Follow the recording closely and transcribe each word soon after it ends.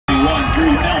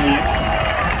Andrew Elliott.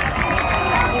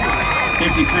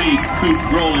 53, Coop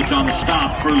Grolich on the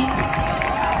stop for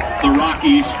the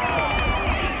Rockies.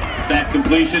 That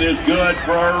completion is good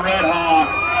for a Red Hawk.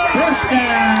 First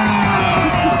down!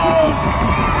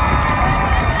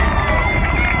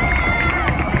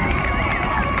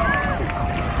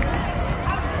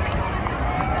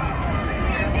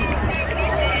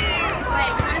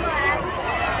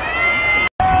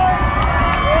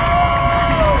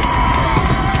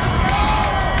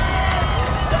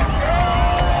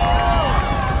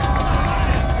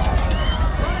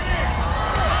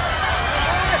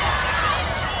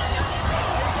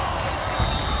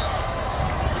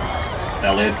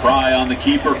 Elliott Fry on the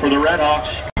keeper for the Red Hawks.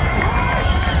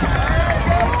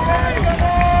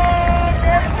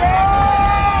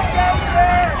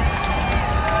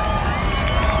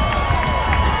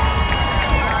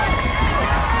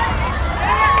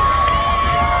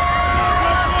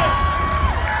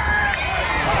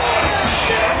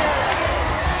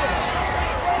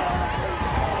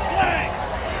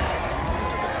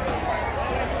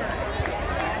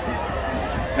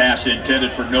 Pass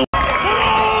intended for no.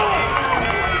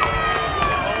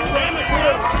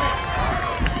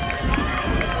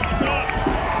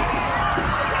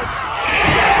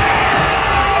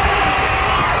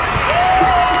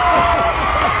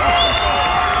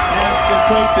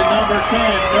 To number 10,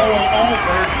 Noah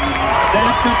Alford.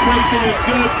 That completion is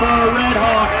good for a Red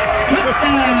Hawk.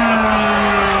 Touchdown!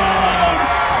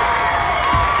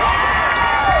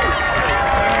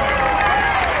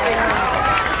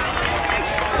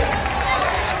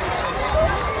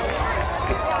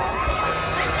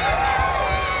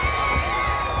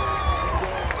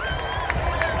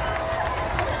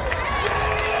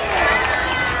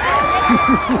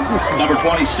 Number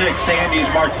 26, Sandys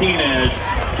Martinez,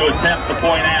 to attempt the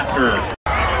point after.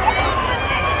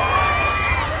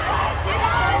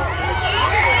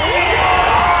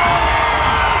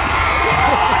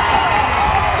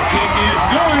 Kick is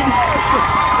good.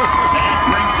 That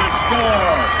brings the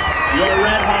score. Your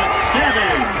Red Hawks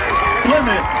 7,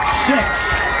 Plymouth 6.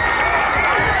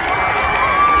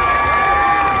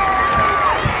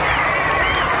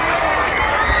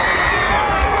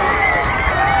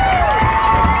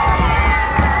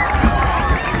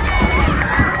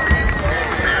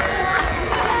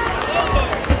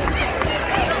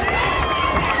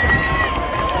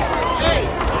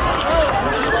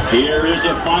 Here is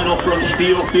a final from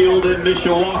Steel Field in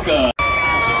Mishawaka.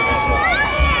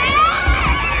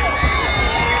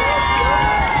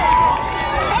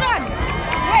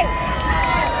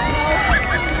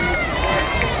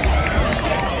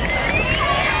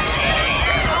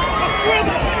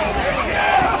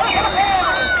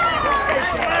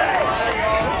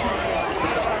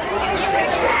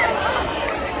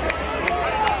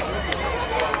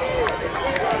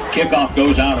 Kickoff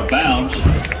goes out of bounds.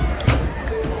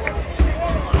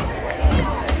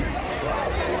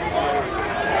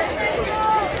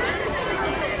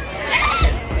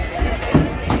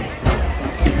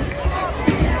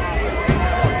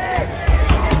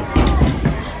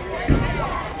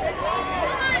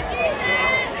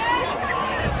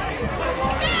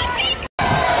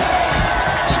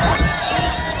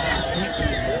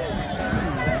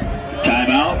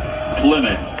 Timeout,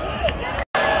 Plymouth.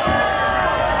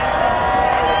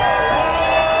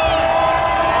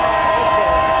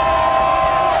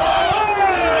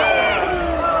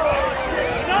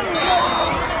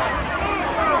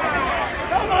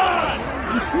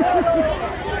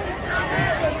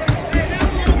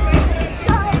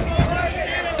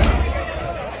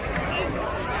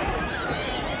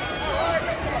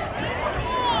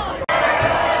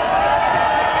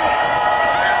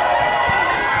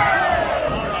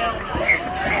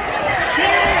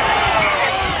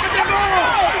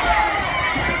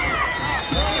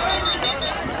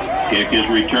 Kick is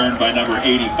returned by number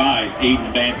 85,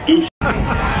 Aiden Van Dusen.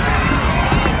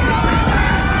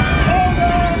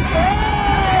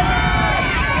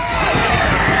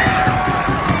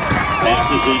 Pass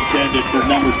is intended for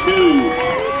number 2,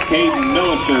 Caden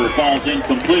Milliser, falls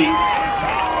incomplete.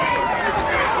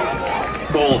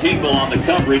 Cole Hinkle on the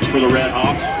coverage for the Red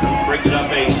Hawks. Brings up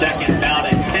a second down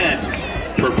and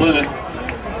 10 for Plymouth.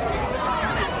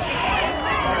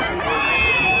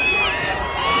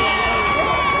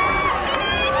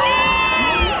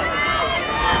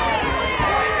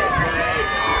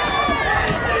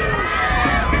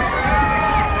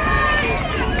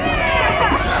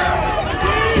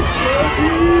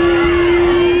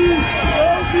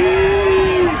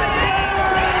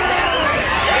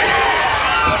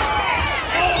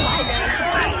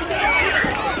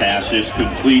 Pass is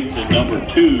complete to number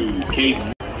 2,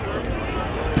 Caden.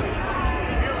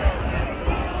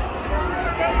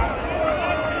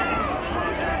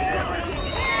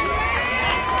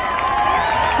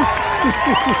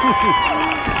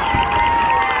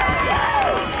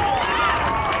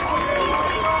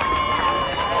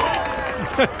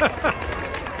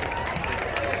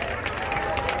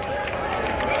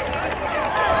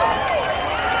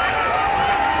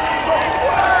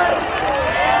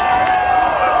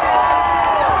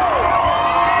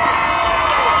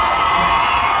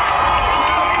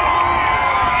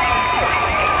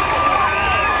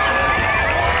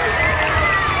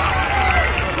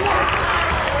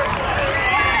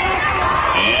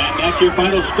 Your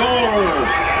final score,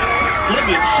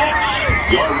 Flippin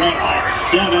 6, your Red Hawks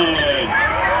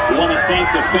 7. We want to thank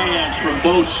the fans from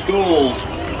both schools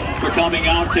for coming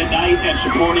out tonight and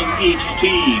supporting each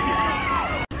team.